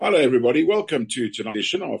Hello, everybody. Welcome to tonight's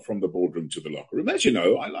edition of From the Boardroom to the Locker Room. As you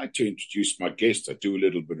know, I like to introduce my guests. I do a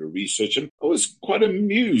little bit of research, and I was quite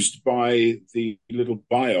amused by the little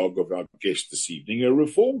biog of our guest this evening, a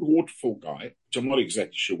reformed waterfall guy, which I'm not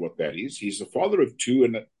exactly sure what that is. He's the father of two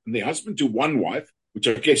and the husband to one wife, which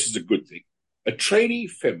I guess is a good thing. A trainee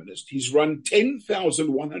feminist. He's run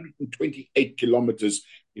 10,128 kilometers,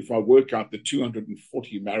 if I work out the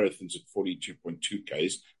 240 marathons at 42.2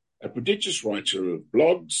 Ks. A prodigious writer of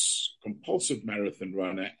blogs, compulsive marathon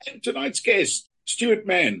runner, and tonight's guest, Stuart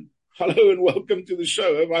Mann. Hello and welcome to the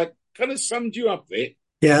show. Have I kind of summed you up there?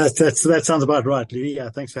 Yeah, that sounds about right, Louis.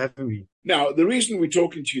 Yeah, thanks for having me. Now, the reason we're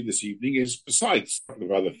talking to you this evening is, besides a couple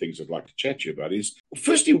of other things I'd like to chat to you about, is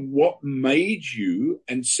firstly, what made you,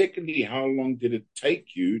 and secondly, how long did it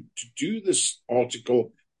take you to do this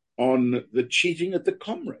article on the cheating at the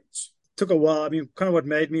Comrades? Took a while. I mean, kind of what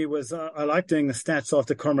made me was I like doing the stats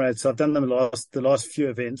after Comrades. So I've done them the last few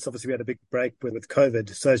events. Obviously, we had a big break with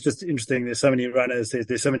COVID. So it's just interesting. There's so many runners.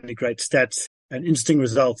 There's so many great stats and interesting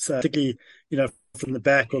results, particularly, from the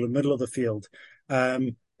back or the middle of the field.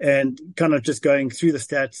 And kind of just going through the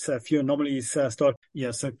stats, a few anomalies some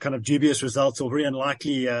kind of dubious results or very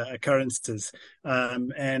unlikely occurrences.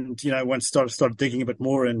 Once started digging a bit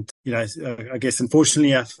more, and I guess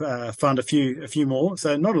unfortunately I've found a few more.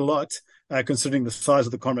 So not a lot considering the size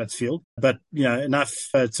of the Comrades field, but enough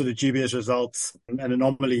sort of dubious results and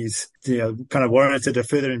anomalies kind of warranted a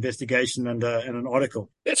further investigation and an article.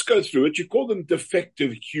 Let's go through it. You call them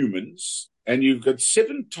defective humans. And you've got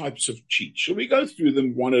 7 types of cheat. Shall we go through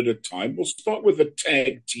them one at a time? We'll start with the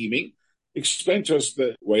tag teaming. Explain to us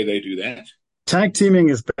the way they do that. Tag teaming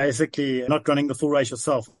is basically not running the full race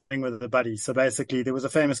yourself, running with a buddy. So basically, there was a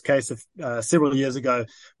famous case of several years ago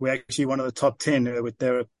where actually one of the top 10 they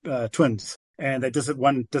were twins. And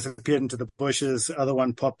one disappeared into the bushes, the other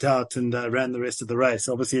one popped out and ran the rest of the race.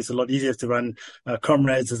 Obviously, it's a lot easier to run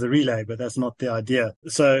Comrades as a relay, but that's not the idea.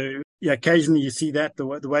 So, yeah, occasionally you see that. The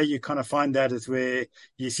way you kind of find that is where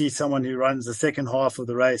you see someone who runs the second half of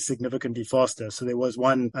the race significantly faster. So there was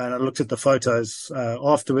one, and I looked at the photos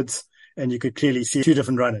afterwards, and you could clearly see 2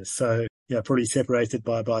 different runners. So, probably separated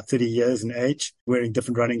by about 30 years in age, wearing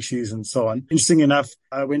different running shoes and so on. Interesting enough,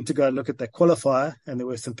 I went to go look at that qualifier, and there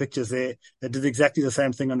were some pictures there that did exactly the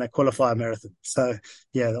same thing on that qualifier marathon. So,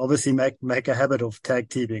 obviously make a habit of tag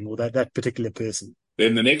teaming or that particular person.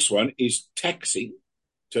 Then the next one is taxing.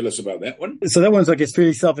 Tell us about that one. So that one's, I guess,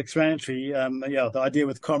 fairly self-explanatory. The idea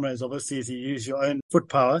with Comrades, obviously, is you use your own foot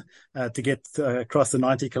power to get across the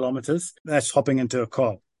 90 kilometers. That's hopping into a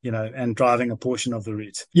car, and driving a portion of the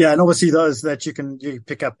route. Yeah, and obviously those that you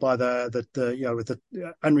pick up by with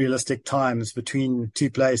the unrealistic times between 2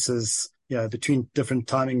 places, between different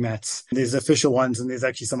timing mats. There's official ones and there's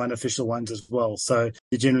actually some unofficial ones as well. So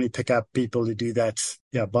you generally pick up people who do that,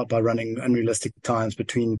 by running unrealistic times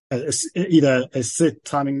between either a set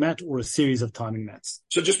timing mat or a series of timing mats.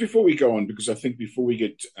 So just before we go on, because I think before we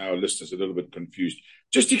get our listeners a little bit confused,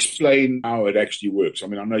 just explain how it actually works. I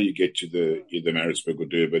mean, I know you get to either Maritzburg or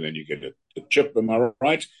Durban and you get a chip, am I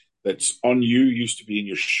right? That's on you, used to be in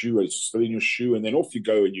your shoe, it's still in your shoe, and then off you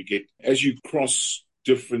go, and you get, as you cross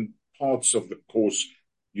different parts of the course,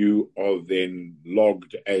 you are then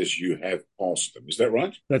logged as you have passed them. Is that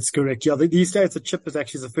right? That's correct. Yeah, these days the chip is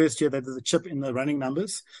actually the first year that there's a chip in the running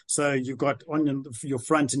numbers. So you've got on your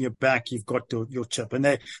front and your back, you've got your chip, and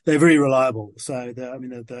they're very reliable. So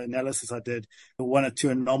the analysis I did, 1 or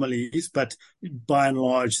 2 anomalies, but by and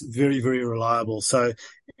large, very, very reliable. So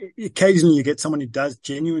occasionally you get someone who does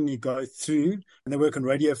genuinely go through, and they work on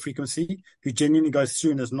radio frequency, who genuinely goes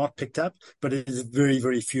through and is not picked up, but it is very,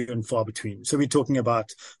 very few and far between. So we're talking about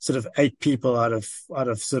sort of 8 people out of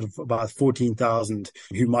sort of about 14,000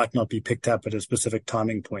 who might not be picked up at a specific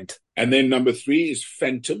timing point. And then number 3 is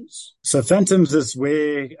phantoms. So phantoms is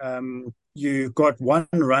where you've got one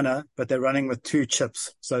runner, but they're running with 2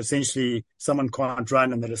 chips. So essentially someone can't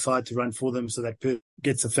run and they decide to run for them, so that person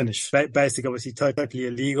gets a finish. Basic, obviously totally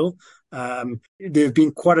illegal. There have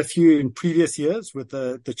been quite a few in previous years with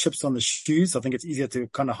the chips on the shoes. I think it's easier to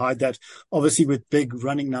kind of hide that. Obviously with big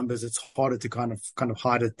running numbers, it's harder to kind of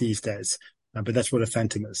hide it these days. But that's what a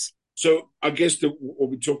phantom is. So I guess what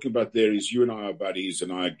we're talking about there is you and I are buddies,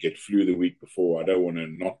 and I get flu the week before. I don't want to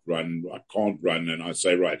not run. I can't run. And I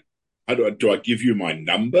say, right, how do I give you my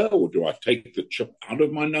number, or do I take the chip out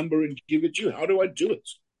of my number and give it to you? How do I do it?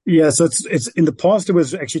 Yeah, so it's in the past it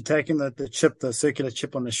was actually taking the chip, the circular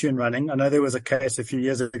chip on the shoe and running. I know there was a case a few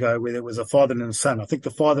years ago where there was a father and a son. I think the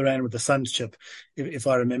father ran with the son's chip, if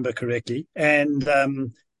I remember correctly. And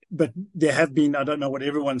but there have been, I don't know what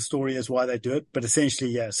everyone's story is, why they do it, but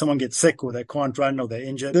essentially, yeah, someone gets sick or they can't run or they're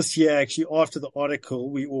injured. This year, actually, after the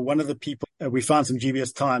article, one of the people, we found some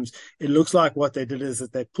dubious times. It looks like what they did is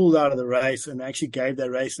that they pulled out of the race and actually gave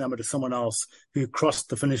their race number to someone else who crossed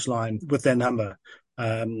the finish line with their number.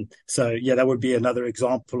 So yeah, that would be another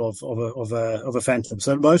example of a phantom.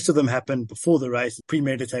 So most of them happened before the race,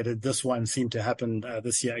 premeditated. This one seemed to happen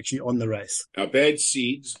this year actually on the race. Now, bad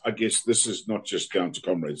seeds, I guess this is not just down to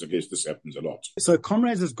Comrades. I guess this happens a lot. So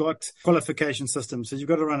Comrades has got qualification systems. So you've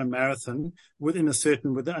got to run a marathon within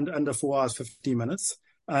under 4 hours, 15 minutes.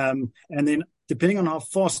 And then depending on how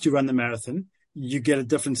fast you run the marathon, you get a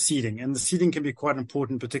different seeding, and the seeding can be quite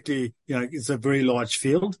important, particularly, it's a very large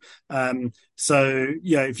field. So,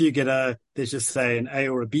 if you get let's just say an A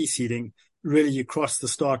or a B seeding, really you cross the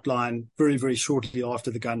start line very, very shortly after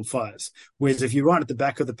the gun fires. Whereas if you're right at the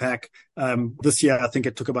back of the pack, this year, I think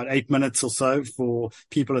it took about 8 minutes or so for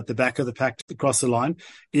people at the back of the pack to cross the line.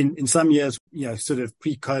 In some years, sort of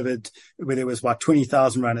pre-COVID, where there was about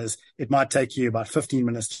 20,000 runners, it might take you about 15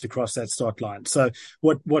 minutes to cross that start line. So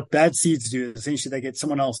what bad seeds do is essentially they get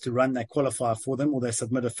someone else to run that qualifier for them, or they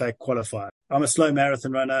submit a fake qualifier. I'm a slow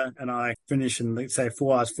marathon runner and I finish in, let's say,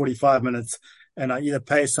 4 hours, 45 minutes. And I either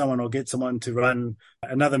pay someone or get someone to run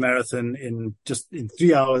another marathon in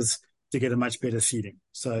 3 hours to get a much better seeding.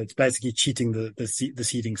 So it's basically cheating the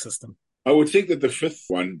seeding system. I would think that the fifth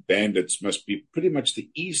one, Bandits, must be pretty much the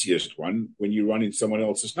easiest one when you run in someone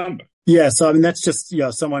else's number. Yeah, so I mean that's just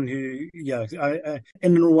someone who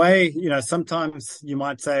in a way, sometimes you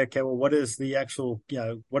might say, okay, well, what is the actual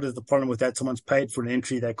what is the problem with that? Someone's paid for an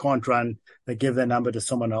entry, they can't run, they give their number to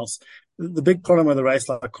someone else. The big problem with a race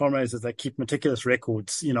like Comrades is they keep meticulous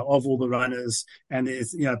records, of all the runners, and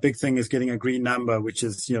there's a big thing is getting a green number, which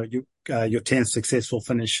is your 10th successful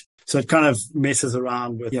finish. So it kind of messes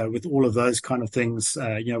around with all of those kind of things,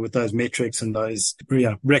 with those metrics and those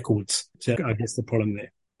records. So I guess the problem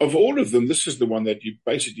there. Of all of them, this is the one that you're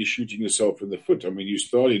basically shooting yourself in the foot. I mean, you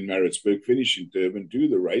start in Maritzburg, finish in Durban, do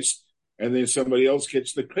the race, and then somebody else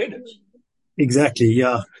gets the credit. Exactly,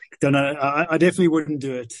 yeah. Don't know. I definitely wouldn't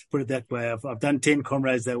do it, put it that way. I've done 10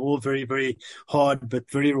 Comrades. They're all very, very hard,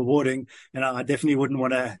 but very rewarding. And I definitely wouldn't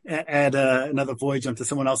want to add another voyage onto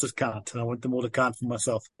someone else's count. I want them all to count for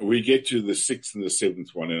myself. We get to the sixth and the seventh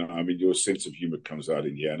one, and I mean, your sense of humor comes out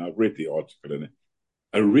in here. And I've read the article, and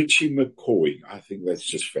a Richie McCoy. I think that's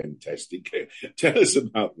just fantastic. Tell us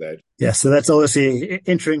about that. Yeah, so that's obviously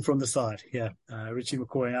entering from the side. Yeah, Richie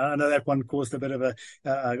McCoy. I know that one caused a bit of I've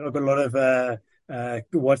got a lot of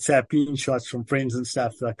WhatsApp screenshots from friends and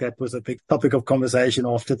stuff. Like that was a big topic of conversation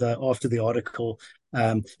after the article.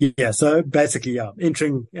 So basically,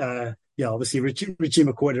 entering. Obviously Richie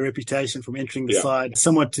McCoy had a reputation from entering the side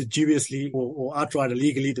somewhat dubiously or outright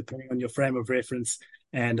illegally, depending on your frame of reference.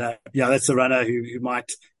 And that's a runner who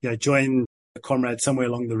might join a Comrade somewhere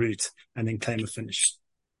along the route and then claim a finish.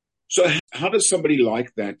 So how does somebody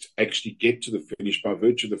like that actually get to the finish by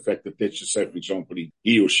virtue of the fact that, let's just say, for example,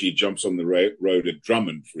 he or she jumps on the road at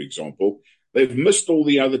Drummond, for example, they've missed all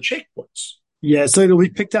the other checkpoints? Yeah, so it'll be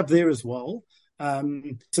picked up there as well.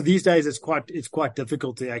 So these days it's quite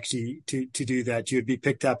difficult to actually to do that. You'd be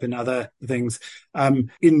picked up in other things.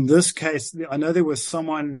 In this case, I know there was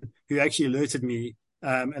someone who actually alerted me,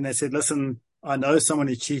 and they said, listen, I know someone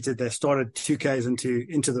who cheated. They started 2Ks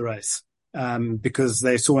into the race, because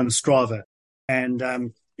they saw on Strava. And,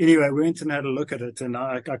 anyway, we went and had a look at it, and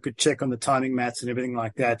I could check on the timing mats and everything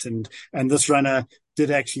like that. And this runner did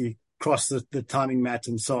actually cross the timing mat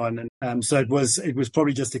and so on. And so it was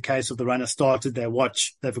probably just a case of the runner started their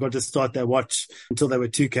watch. They forgot to start their watch until they were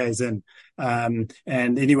 2Ks in. And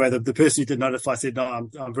anyway, the person who did notify said, no,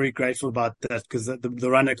 I'm very grateful about that, because the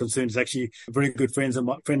runner concerned is actually a very good friend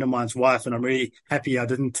of mine's wife. And I'm really happy I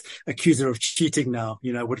didn't accuse her of cheating now,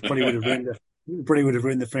 which probably would have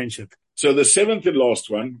ruined the friendship. So the seventh and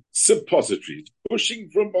last one, suppositories,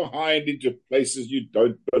 pushing from behind into places you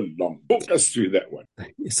don't belong. Walk us through that one.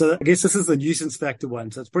 So I guess this is the nuisance factor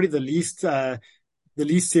one. So it's probably the least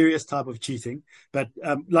serious type of cheating. But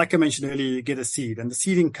like I mentioned earlier, you get a seed, and the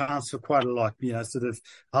seeding counts for quite a lot, sort of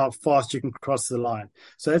how fast you can cross the line.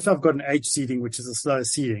 So if I've got an H seeding, which is a slow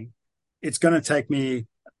seeding, it's going to take me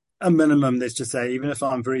a minimum, let's just say, even if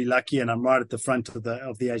I'm very lucky and I'm right at the front of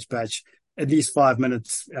the H batch, at least 5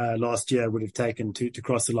 minutes last year would have taken to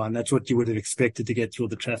cross the line. That's what you would have expected to get through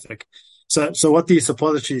the traffic. So what these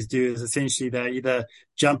suppositories do is essentially they either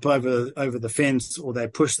jump over the fence or they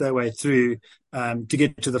push their way through to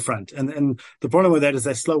get to the front. And the problem with that is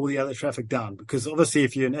they slow all the other traffic down, because obviously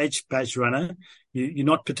if you're an H batch runner, you're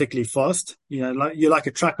not particularly fast. You're like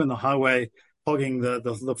a truck on the highway. hogging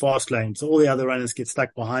the fast lane. So all the other runners get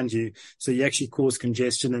stuck behind you. So you actually cause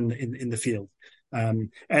congestion in the field.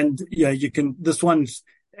 And this one's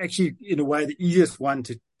actually in a way the easiest one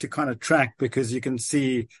to kind of track, because you can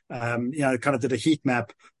see, kind of did a heat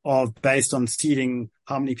map of based on seeding,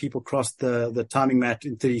 how many people crossed the timing mat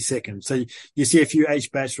in 30 seconds. So you see a few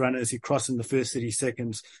H-batch runners who cross in the first 30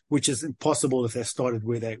 seconds, which is impossible if they started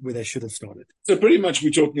where they should have started. So pretty much we're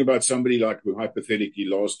talking about somebody like who hypothetically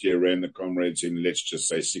last year ran the Comrades in, let's just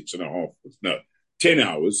say 10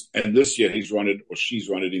 hours. And this year he's run it, or she's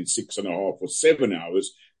run it in 6.5 or 7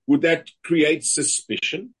 hours. Would that create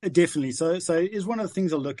suspicion? Definitely. So it's one of the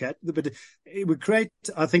things I'll look at, but it would create,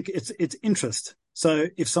 I think it's interest. So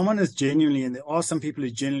if someone is genuinely, and there are some people who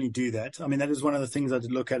genuinely do that, I mean, that is one of the things I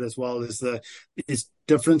did look at as well, is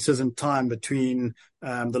differences in time between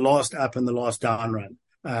the last up and the last down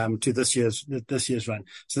run to this year's run.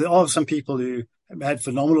 So there are some people who had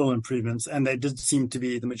phenomenal improvements, and they did seem to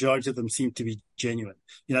be, the majority of them seem to be genuine.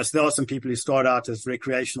 So there are some people who start out as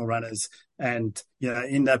recreational runners and,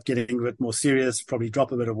 end up getting a bit more serious, probably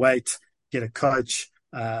drop a bit of weight, get a coach,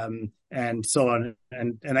 and so on,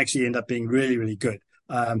 and actually end up being really, really good.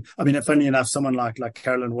 I mean, funny enough, someone like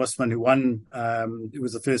Carolyn Wasman, who won, who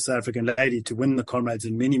was the first South African lady to win the Comrades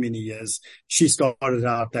in many, many years. She started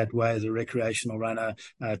out that way as a recreational runner,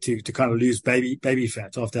 to kind of lose baby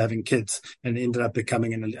fat after having kids, and ended up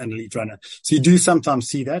becoming an elite runner. So you do sometimes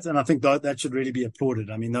see that. And I think that should really be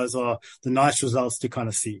applauded. I mean, those are the nice results to kind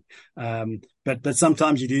of see. But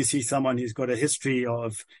sometimes you do see someone who's got a history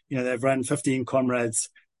of, they've run 15 Comrades.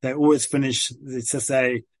 They always finish, let's just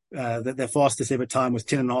say, that their fastest ever time was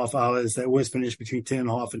 10.5 hours. They always finish between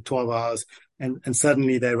 10.5 and 12 hours. And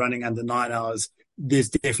suddenly they're running under 9 hours. There's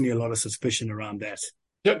definitely a lot of suspicion around that.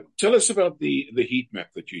 Tell us about the heat map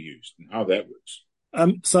that you used and how that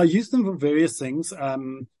works. So I used them for various things.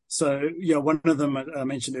 So, one of them I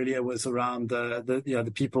mentioned earlier was around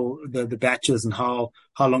the people, the batches, and how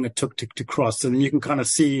long it took to cross. So then you can kind of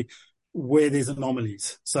see where there's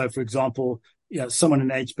anomalies. So, for example, someone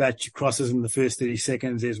in H batch crosses in the first 30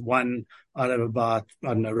 seconds. There's one out of about,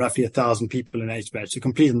 roughly 1,000 people in H batch. A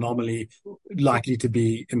complete anomaly, likely to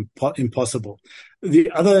be impossible. The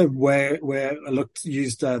other where I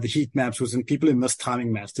used the heat maps was in people who missed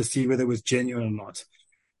timing mats to see whether it was genuine or not.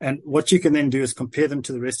 And what you can then do is compare them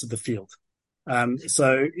to the rest of the field.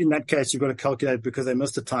 So in that case, you've got to calculate, because they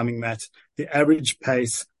missed a timing mat, the average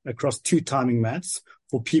pace across 2 timing mats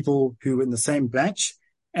for people who were in the same batch.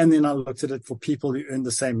 And then I looked at it for people who earned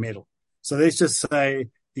the same medal. So let's just say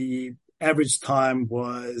the average time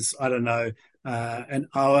was, an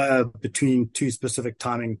hour between 2 specific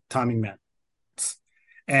timing mats.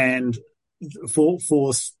 And for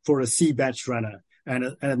a C batch runner,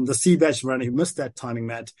 and the C batch runner who missed that timing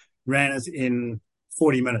mat ran it in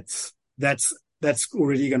 40 minutes. That's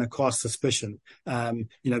already going to cast suspicion,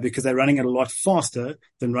 because they're running it a lot faster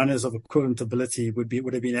than runners of equivalent ability would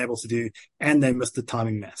have been able to do, and they missed the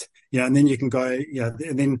timing mat. And then you can go,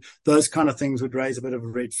 and then those kind of things would raise a bit of a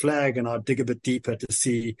red flag, and I'd dig a bit deeper to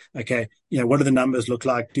see, okay, what do the numbers look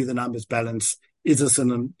like? Do the numbers balance? Is this a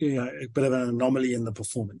bit of an anomaly in the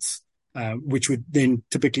performance, which would then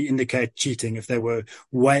typically indicate cheating if they were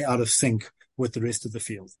way out of sync with the rest of the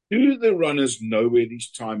field. Do the runners know where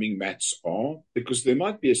these timing mats are? Because there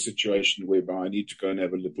might be a situation whereby I need to go and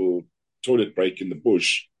have a little toilet break in the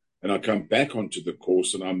bush, and I come back onto the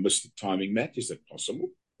course and I miss the timing mat. Is that possible?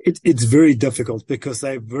 It's very difficult, because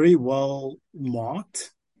they're very well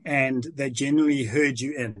marked, and they generally herd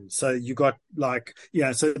you in. So you got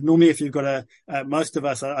so normally if you've got most of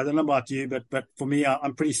us, I don't know about you, but for me,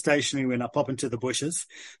 I'm pretty stationary when I pop into the bushes.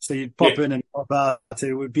 So you'd pop in and pop out. So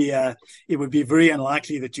it would be very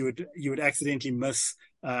unlikely that you would accidentally miss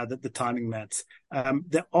the timing mats.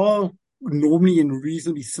 They are normally in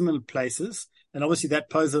reasonably similar places. And obviously that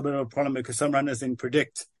poses a bit of a problem, because some runners then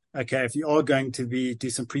predict, okay, if you are going to do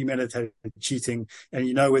some premeditated cheating,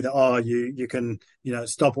 and where they are, you can,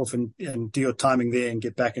 stop off and do your timing there and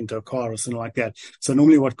get back into a car or something like that. So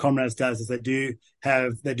normally what Comrades does is they do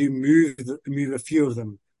move a few of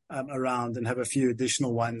them around, and have a few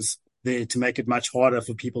additional ones there to make it much harder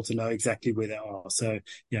for people to know exactly where they are. So,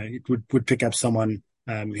 it would pick up someone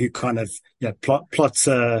who kind of plots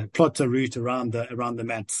a route around the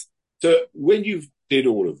mats. So when you've did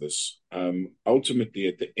all of this, ultimately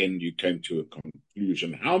at the end you came to a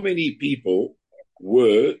conclusion. How many people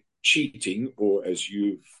were cheating, or as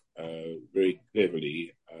you've very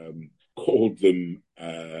cleverly called them,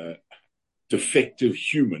 defective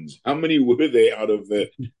humans? How many were there out of the,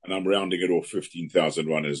 and I'm rounding it off, 15,000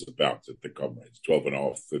 runners about at the Comrades,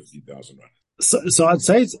 12.5, 15,000 runners? So I'd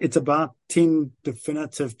say it's about 10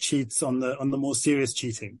 definitive cheats on the more serious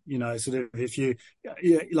cheating. Sort of if you,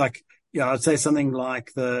 like, I'd say something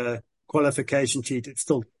like the qualification cheat. It's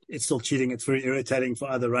still cheating. It's very irritating for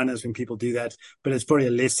other runners when people do that, but it's probably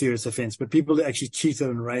a less serious offense. But people that actually cheated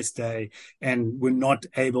on race day and were not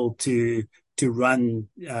able to run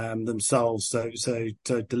themselves, so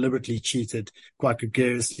deliberately cheated quite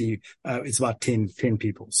gregariously. It's about 10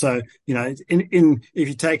 people. So in if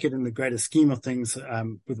you take it in the greater scheme of things,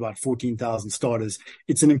 with about 14,000 starters,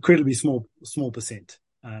 it's an incredibly small percent,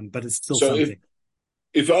 but it's still So something.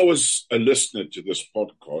 if I was a listener to this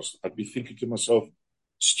podcast, I'd be thinking to myself,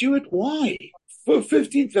 Stuart, why? For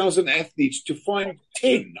 15,000 athletes to find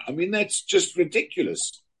 10? I mean, that's just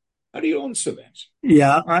ridiculous. How do you answer that?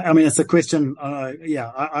 Yeah, I mean, it's a question.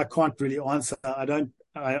 I can't really answer. I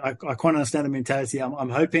can't understand the mentality. I'm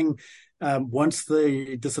hoping, once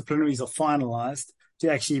the disciplinaries are finalized,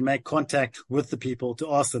 to actually make contact with the people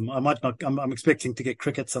to ask them. I might not. I'm expecting to get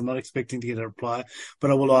crickets. I'm not expecting to get a reply, but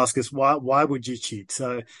I will ask us why would you cheat?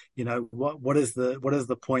 So what is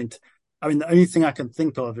the point? I mean, the only thing I can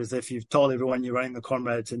think of is if you've told everyone you're running the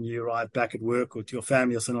comrades and you arrive back at work or to your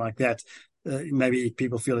family or something like that, maybe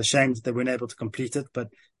people feel ashamed that they weren't able to complete it. But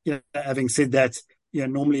having said that,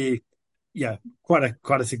 normally, quite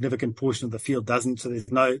a significant portion of the field doesn't. So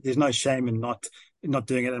there's no shame in not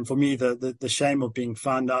doing it. And for me, the shame of being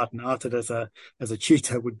found out and outed as a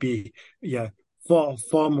cheater would be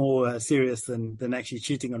far more serious than actually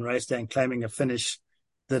cheating on race day and claiming a finish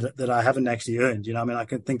that I haven't actually earned. I mean, I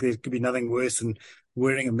can think there could be nothing worse than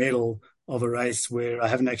wearing a medal of a race where I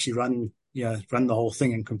haven't actually run the whole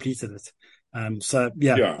thing and completed it. So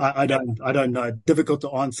yeah, Yeah. I don't know. Difficult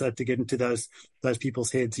to answer, to get into those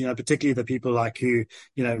people's heads. Particularly the people like who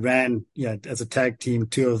ran as a tag team,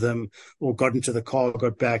 two of them, or got into the car,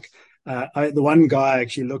 got back. The one guy I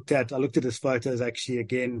looked at his photos actually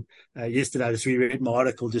again yesterday. I just reread my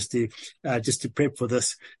article just to prep for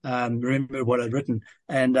this. Remember what I'd written,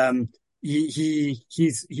 and he's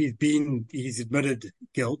admitted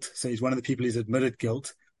guilt. So he's one of the people who's admitted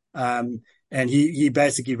guilt. And he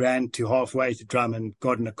basically ran to halfway to Drummond,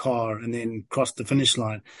 got in a car, and then crossed the finish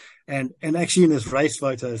line. And actually, in his race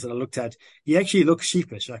photos that I looked at, he actually looks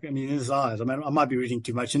sheepish. Like, I mean, in his eyes. I mean, I might be reading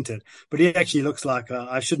too much into it, but he actually looks like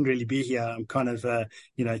I shouldn't really be here. I'm kind of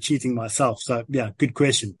cheating myself. So yeah, good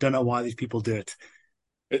question. Don't know why these people do it.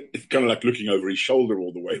 It's kind of like looking over his shoulder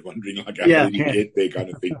all the way, wondering like how Yeah, did he yeah, get there, kind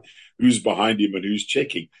of thing. Who's behind him and who's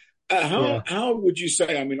checking? yeah. How would you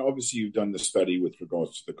say? I mean, obviously you've done the study with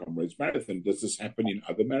regards to the Comrades Marathon. Does this happen in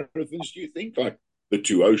other marathons? Do you think, like the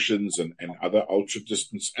Two Oceans and other ultra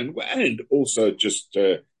distance, and also just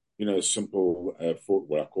simple for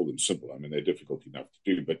well, I call them simple. I mean, they're difficult enough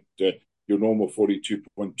to do, but your normal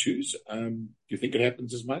 42.2s. Do you think it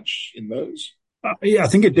happens as much in those? Yeah, I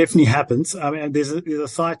think it definitely happens. I mean, there's a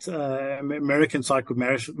site, American site called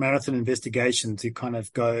Marathon Investigations, who kind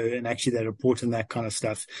of go and actually they report on that kind of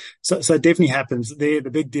stuff. So it definitely happens. The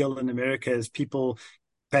big deal in America is people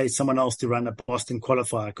pay someone else to run a Boston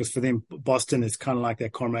qualifier, because for them, Boston is kind of like their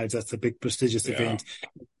comrades. That's a big prestigious Yeah. event.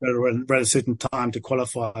 Run at a certain time to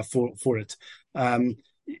qualify for it. So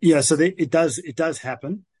it does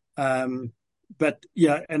happen. But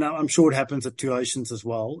yeah, and I'm sure it happens at Two Oceans as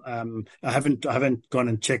well. I haven't gone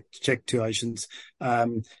and checked Two Oceans.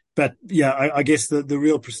 But yeah, I guess the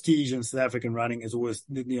real prestige in South African running is always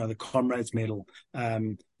the Comrades Medal.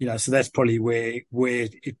 So that's probably where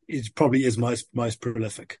it probably is most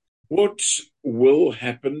prolific. What will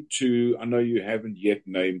happen to? I know you haven't yet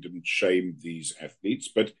named and shamed these athletes,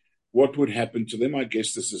 but what would happen to them? I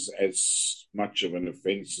guess this is as much of an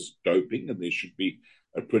offence as doping, and there should be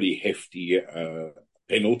a pretty hefty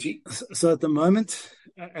penalty. So at the moment,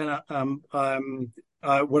 and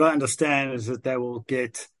what I understand is that they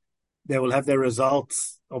will have their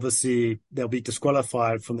results. Obviously, they'll be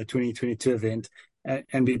disqualified from the 2022 event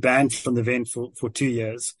and be banned from the event for 2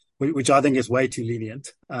 years, which I think is way too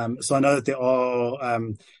lenient. So I know that there are,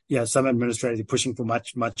 some administrators pushing for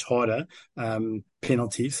much, much harder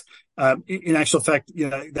penalties. In actual fact,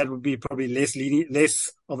 that would be probably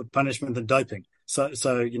less of a punishment than doping. So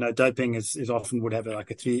doping is often would have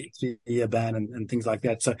like a 3-year ban and things like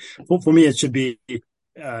that. So for me, it should be,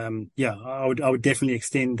 I would definitely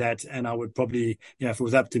extend that, and I would probably, if it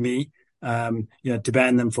was up to me, to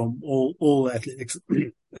ban them from all athletics,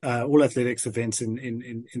 all athletics events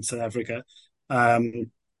in South Africa.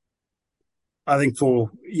 I think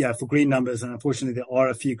for green numbers, and unfortunately there are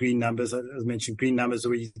a few green numbers. As I mentioned, green numbers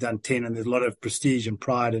where you've done 10, and there's a lot of prestige and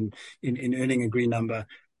pride in earning a green number.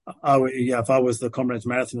 Yeah, if I was the Comrades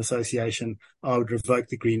Marathon Association, I would revoke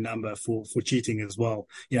the green number for cheating as well.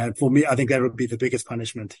 For me, I think that would be the biggest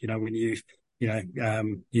punishment. When you've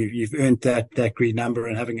earned that green number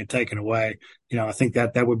and having it taken away. I think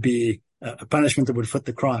that would be a punishment that would fit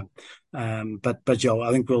the crime. But yeah,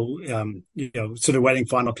 I think we'll sort of waiting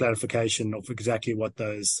final clarification of exactly what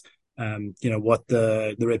those what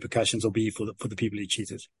the repercussions will be for the people who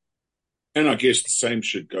cheated. And I guess the same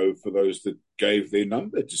should go for those that gave their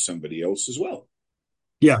number to somebody else as well.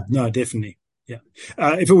 Yeah, no, definitely. Yeah.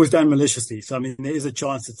 If it was done maliciously. So, I mean, there is a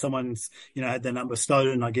chance that someone's, had their number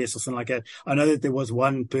stolen, I guess, or something like that. I know that there was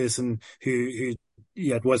one person who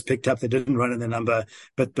it was picked up. They didn't run in their number,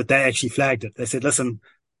 but they actually flagged it. They said, listen,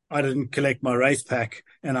 I didn't collect my race pack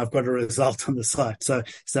and I've got a result on the site. So,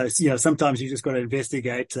 sometimes you just got to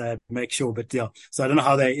investigate, make sure. But yeah, so I don't know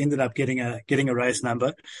how they ended up getting a race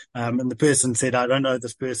number. And the person said, I don't know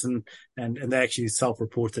this person. And they actually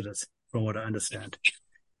self-reported it from what I understand.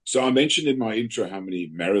 So I mentioned in my intro how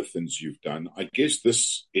many marathons you've done. I guess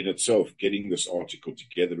this in itself, getting this article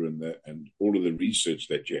together and all of the research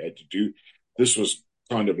that you had to do, this was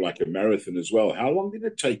kind of like a marathon as well. How long did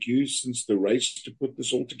it take you since the race to put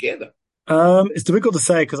this all together? It's difficult to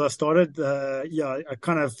say because I started, I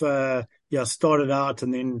kind of, started out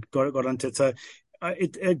and then got onto it. So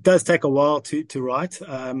it does take a while to write.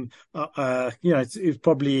 It's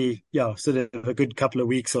probably, sort of a good couple of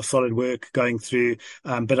weeks of solid work going through.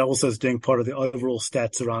 But I also was doing part of the overall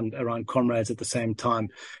stats around Comrades at the same time.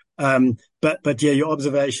 But yeah, your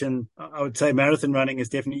observation, I would say marathon running is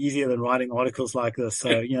definitely easier than writing articles like this. So,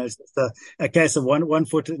 it's just a case of one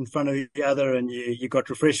foot in front of the other and you got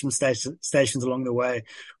refreshment stations along the way,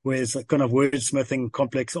 whereas kind of wordsmithing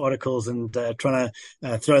complex articles and, trying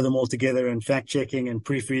to, throw them all together and fact checking and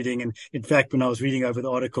proofreading. And in fact, when I was reading over the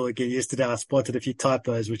article again yesterday, I spotted a few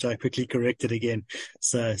typos, which I quickly corrected again.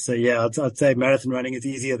 So yeah, I'd say marathon running is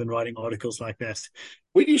easier than writing articles like that.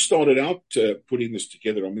 When you started out putting this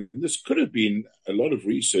together, I mean, this could have been a lot of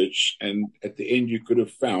research, and at the end you could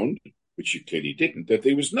have found, which you clearly didn't, that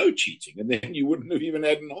there was no cheating, and then you wouldn't have even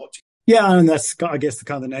had an article. Yeah, and that's, I guess, the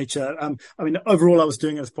kind of nature. I mean, overall, I was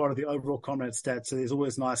doing it as part of the overall Comrade stats, so there's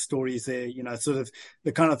always nice stories there. Sort of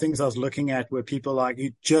the kind of things I was looking at were people like,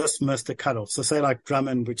 you just missed a cutoff. So say like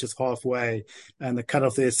Drummond, which is halfway, and the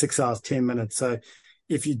cutoff there is 6 hours, 10 minutes. So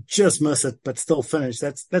if you just miss it but still finish,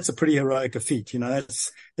 that's a pretty heroic feat.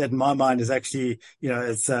 That in my mind is actually,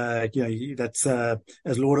 that's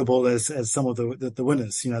as laudable as some of the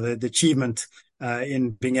winners. The achievement in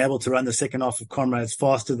being able to run the second half of Comrades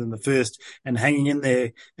faster than the first and hanging in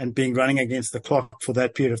there and running against the clock for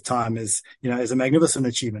that period of time is a magnificent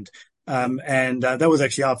achievement. That was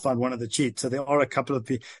actually how I found one of the cheats. So there are a couple of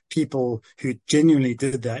people who genuinely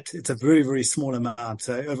did that. It's a very, very small amount.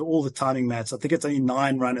 So over all the timing mats, I think it's only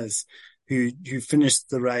 9 runners who finished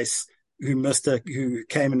the race, who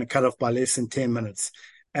came in the cutoff by less than 10 minutes.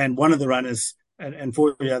 And one of the runners, and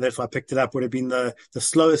for that's why I picked it up, would have been the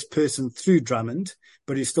slowest person through Drummond,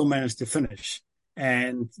 but he still managed to finish.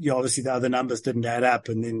 And obviously the other numbers didn't add up,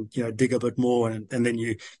 and then dig a bit more, and then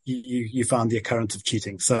you found the occurrence of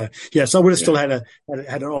cheating. So yeah, so I would have still had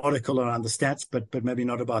an article around the stats, but maybe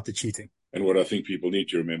not about the cheating. And what I think people need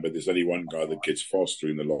to remember, there's only one guy that gets faster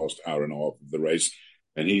in the last hour and a half of the race,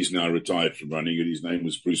 and he's now retired from running it. His name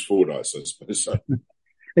was Bruce Fordyce, I suppose. So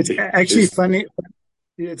it's actually funny.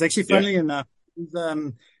 It's actually funny enough.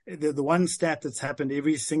 The one stat that's happened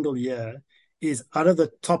every single year is out of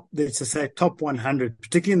the top, let's just say top 100,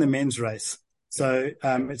 particularly in the men's race. So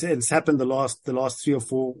it's happened the last 3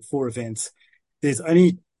 or 4 events. There's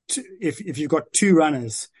only if you've got 2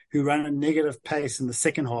 runners who run a negative pace in the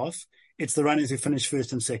second half, it's the runners who finish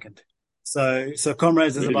first and second. So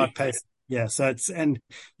Comrades is about pace. Yeah. So and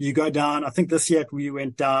you go down. I think this year we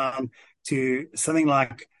went down to something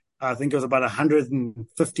like, I think it was about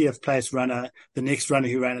 150th place runner, the next runner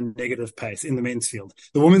who ran a negative pace in the men's field.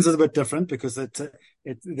 The women's is a bit different because just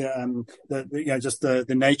the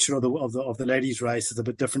nature of the ladies' race is a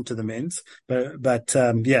bit different to the men's. But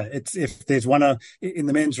it's, if there's one in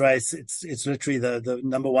the men's race, it's literally the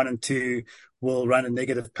number 1 and 2 will run a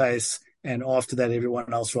negative pace, and after that,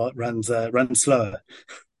 everyone else runs slower.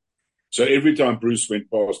 So every time Bruce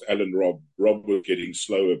went past Alan Rob was getting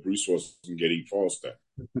slower, Bruce wasn't getting faster.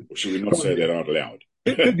 Or should we not say that out loud?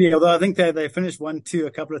 It could be, although I think they finished 1-2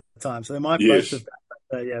 a couple of times. So they might both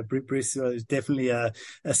have. Bruce was definitely a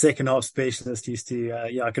second half specialist. Used to,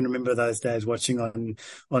 I can remember those days watching on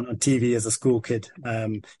TV as a school kid.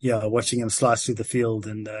 Watching him slice through the field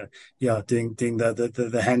and, doing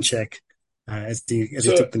the handshake, as he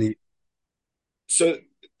took the lead. So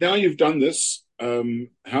now you've done this.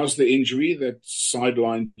 how's the injury that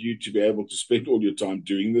sidelined you to be able to spend all your time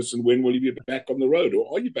doing this? And when will you be back on the road,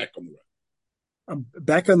 or are you back on the road? I'm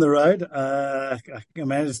back on the road. I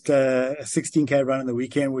managed a 16K run on the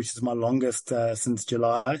weekend, which is my longest since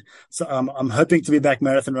July. So I'm hoping to be back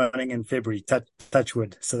marathon running in February. Touch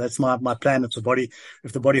wood. So that's my plan. If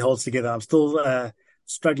the body holds together, I'm still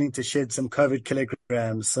struggling to shed some COVID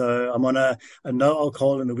kilograms. So I'm on a no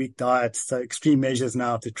alcohol in the week diet. So extreme measures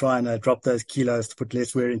now to try and drop those kilos to put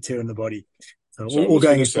less wear and tear in the body. So So all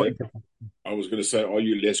going I was going to say, are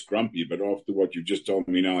you less grumpy? But after what you've just told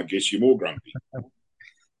me now, I guess you're more grumpy.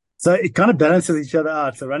 So it kind of balances each other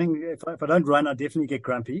out. So running, if I don't run, I definitely get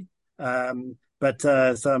grumpy. So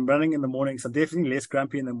I'm running in the mornings. I'm definitely less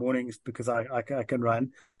grumpy in the mornings because I can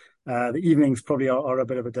run. The evenings probably are a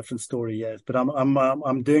bit of a different story, yes. But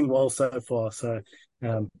I'm doing well so far. So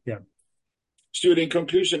yeah. Stuart, in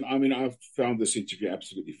conclusion, I mean, I've found this interview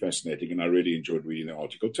absolutely fascinating, and I really enjoyed reading the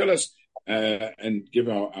article. Tell us and give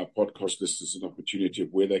our podcast listeners an opportunity of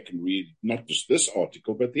where they can read not just this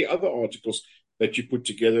article, but the other articles that you put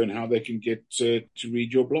together and how they can get to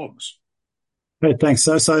read your blogs. Great, thanks.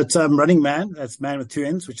 So it's Running Man. That's man with two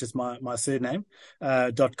N's, which is my surname.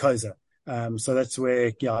 .coza. So that's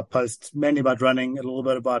where I post mainly about running, a little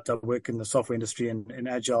bit about work in the software industry and in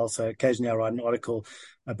Agile. So occasionally I write an article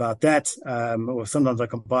about that, or sometimes I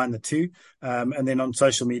combine the two. And then on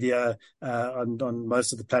social media, on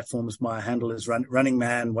most of the platforms, my handle is Running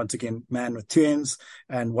Man. Once again, man with two N's,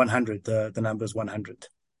 and 100. The number is 100.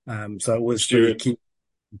 So it was Stuart, really key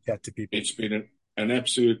to chat to people. It's been an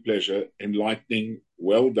absolute pleasure, enlightening,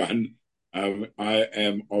 well done. I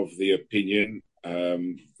am of the opinion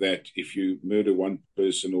that if you murder one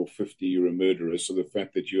person or 50, you're a murderer. So the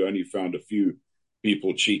fact that you only found a few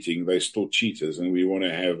people cheating, they're still cheaters. And we want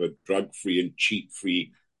to have a drug-free and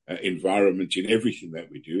cheat-free environment in everything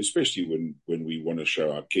that we do, especially when we want to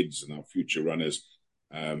show our kids and our future runners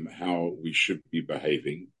how we should be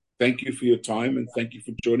behaving. Thank you for your time, and thank you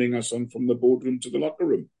for joining us on From the Boardroom to the Locker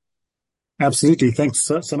Room. Absolutely. Thanks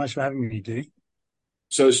so much for having me, Dewey.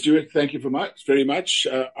 So, Stuart, thank you very much.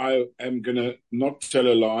 I am going to not tell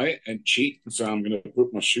a lie and cheat. So I'm going to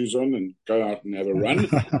put my shoes on and go out and have a run.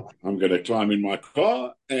 I'm going to climb in my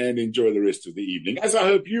car and enjoy the rest of the evening, as I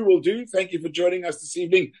hope you will do. Thank you for joining us this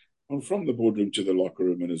evening on From the Boardroom to the Locker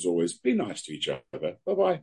Room. And as always, be nice to each other. Bye-bye.